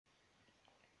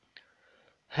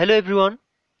Hello everyone.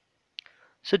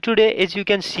 So today, as you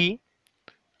can see,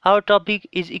 our topic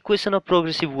is equation of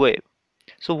progressive wave.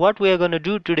 So what we are going to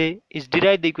do today is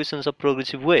derive the equations of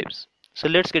progressive waves. So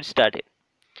let's get started.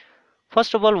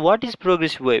 First of all, what is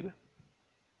progressive wave?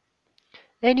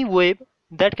 Any wave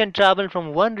that can travel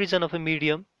from one region of a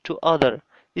medium to other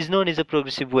is known as a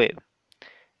progressive wave.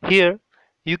 Here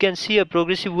you can see a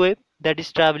progressive wave that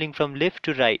is traveling from left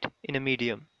to right in a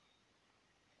medium.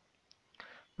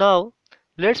 Now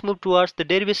let's move towards the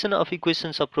derivation of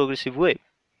equations of progressive wave.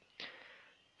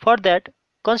 For that,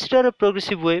 consider a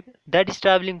progressive wave that is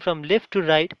traveling from left to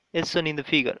right as shown in the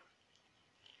figure.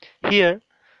 Here,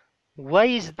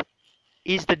 y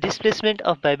is the displacement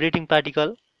of vibrating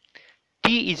particle,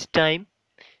 t is time,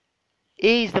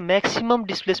 a is the maximum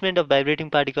displacement of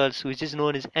vibrating particles which is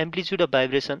known as amplitude of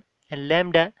vibration, and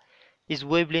lambda is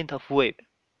wavelength of wave.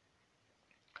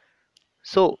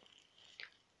 So,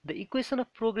 the equation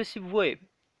of progressive wave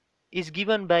is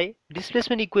given by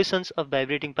displacement equations of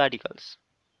vibrating particles.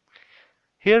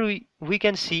 Here we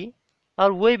can see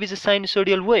our wave is a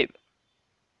sinusoidal wave.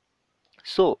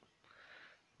 So,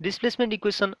 displacement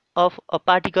equation of a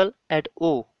particle at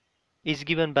O is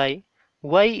given by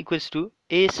y equals to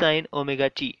a sine omega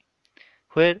t,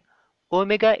 where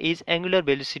omega is angular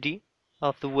velocity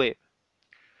of the wave.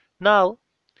 Now,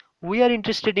 we are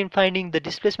interested in finding the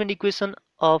displacement equation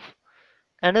of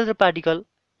another particle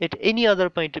at any other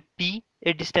point P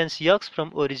at distance x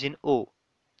from origin O.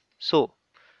 So,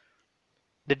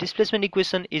 the displacement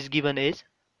equation is given as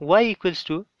y equals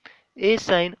to a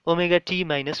sine omega t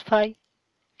minus phi.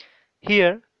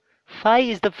 Here, phi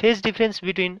is the phase difference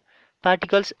between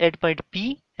particles at point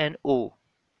P and O.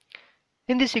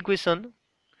 In this equation,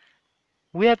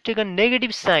 we have taken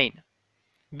negative sign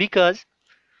because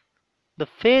the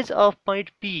phase of point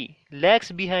P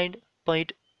lags behind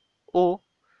point O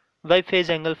by phase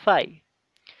angle phi.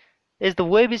 As the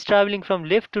wave is traveling from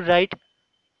left to right,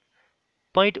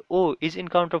 point O is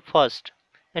encountered first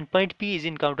and point P is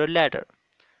encountered later.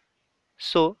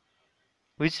 So,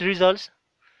 which results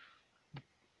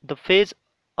the phase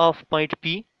of point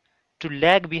P to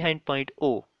lag behind point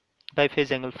O by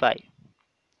phase angle phi.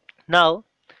 Now,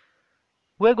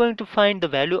 we're going to find the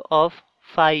value of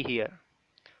phi here.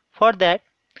 For that,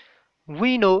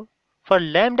 we know for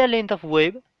lambda length of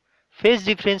wave, phase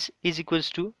difference is equals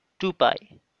to 2 pi,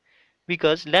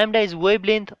 because lambda is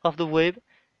wavelength of the wave,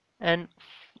 and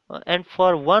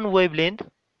for one wavelength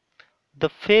the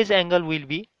phase angle will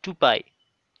be 2 pi.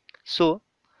 So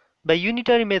by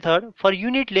unitary method, for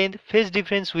unit length phase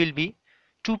difference will be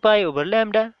 2 pi over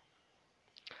lambda.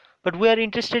 But we are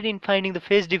interested in finding the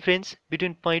phase difference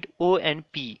between point O and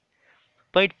P.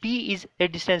 Point P is a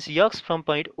distance x from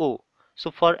point O.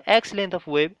 So for x length of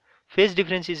wave, phase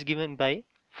difference is given by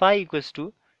phi equals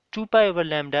to 2 pi over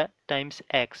lambda times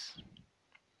x.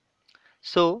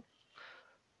 So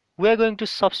we are going to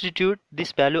substitute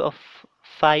this value of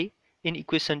phi in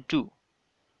equation 2.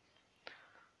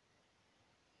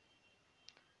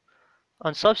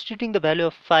 On substituting the value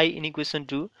of phi in equation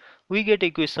 2, we get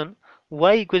equation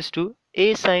y equals to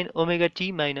a sine omega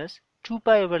t minus 2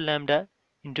 pi over lambda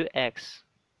into x.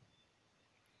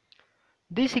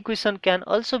 This equation can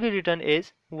also be written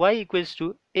as y equals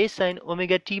to a sine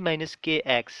omega t minus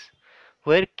kx,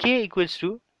 where k equals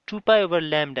to 2 pi over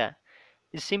lambda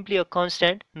is simply a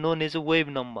constant known as a wave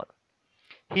number.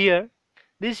 Here,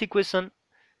 this equation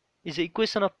is the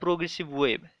equation of progressive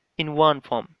wave in one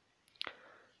form.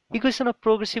 Equation of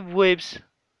progressive waves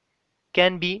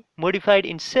can be modified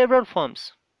in several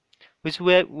forms, which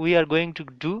we are going to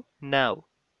do now.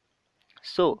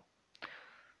 So,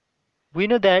 we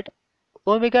know that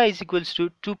omega is equals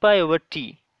to 2 pi over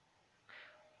t.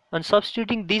 On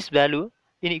substituting this value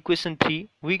in equation 3,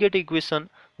 we get equation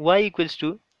y equals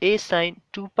to a sine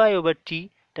 2 pi over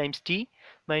t times t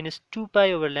minus 2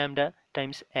 pi over lambda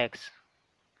times x,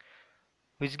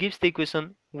 which gives the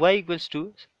equation y equals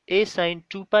to a sine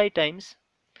 2 pi times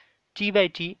t by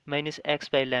t minus x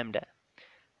by lambda,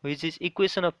 which is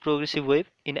equation of progressive wave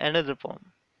in another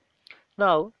form.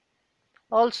 Now,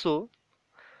 also,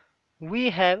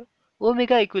 we have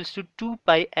omega equals to 2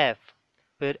 pi f,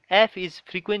 where f is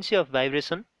frequency of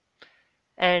vibration,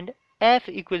 and f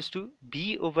equals to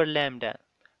b over lambda,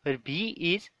 where b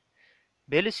is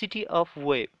velocity of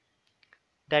wave,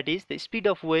 that is the speed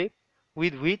of wave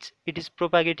with which it is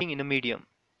propagating in a medium.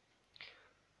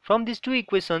 From these two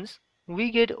equations, we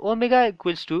get omega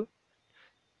equals to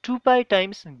 2 pi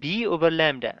times b over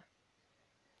lambda.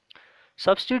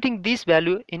 Substituting this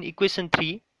value in equation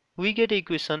 3, we get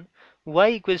equation y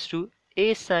equals to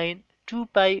a sine 2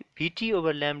 pi vt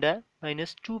over lambda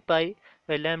minus 2 pi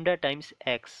by lambda times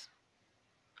x.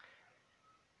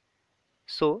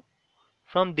 So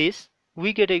from this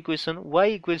we get a equation y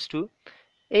equals to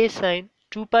a sine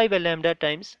 2 pi by lambda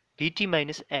times vt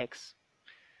minus x,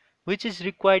 which is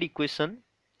required equation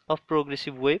of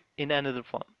progressive wave in another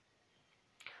form.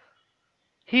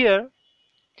 Here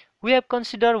we have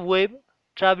considered wave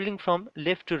traveling from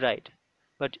left to right,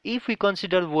 but if we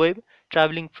consider wave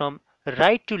traveling from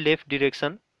right to left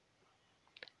direction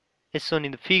as shown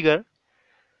in the figure,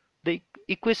 the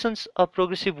equations of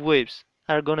progressive waves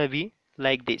are gonna be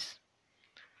like this.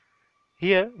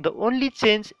 Here the only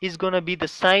change is gonna be the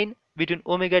sign between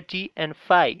omega t and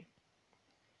phi,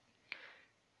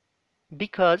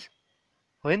 because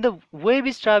when the wave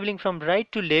is traveling from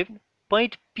right to left,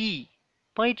 point P,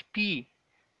 point P,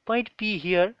 point P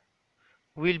here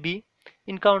will be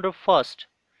encountered first,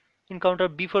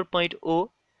 encountered before point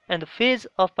O, and the phase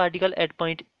of particle at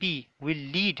point P will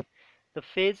lead the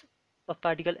phase of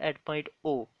particle at point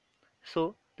O.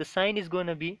 So the sign is going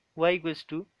to be y equals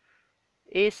to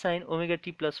a sine omega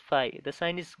t plus phi. The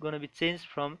sign is going to be changed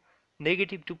from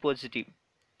negative to positive.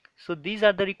 So these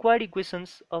are the required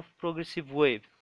equations of progressive wave.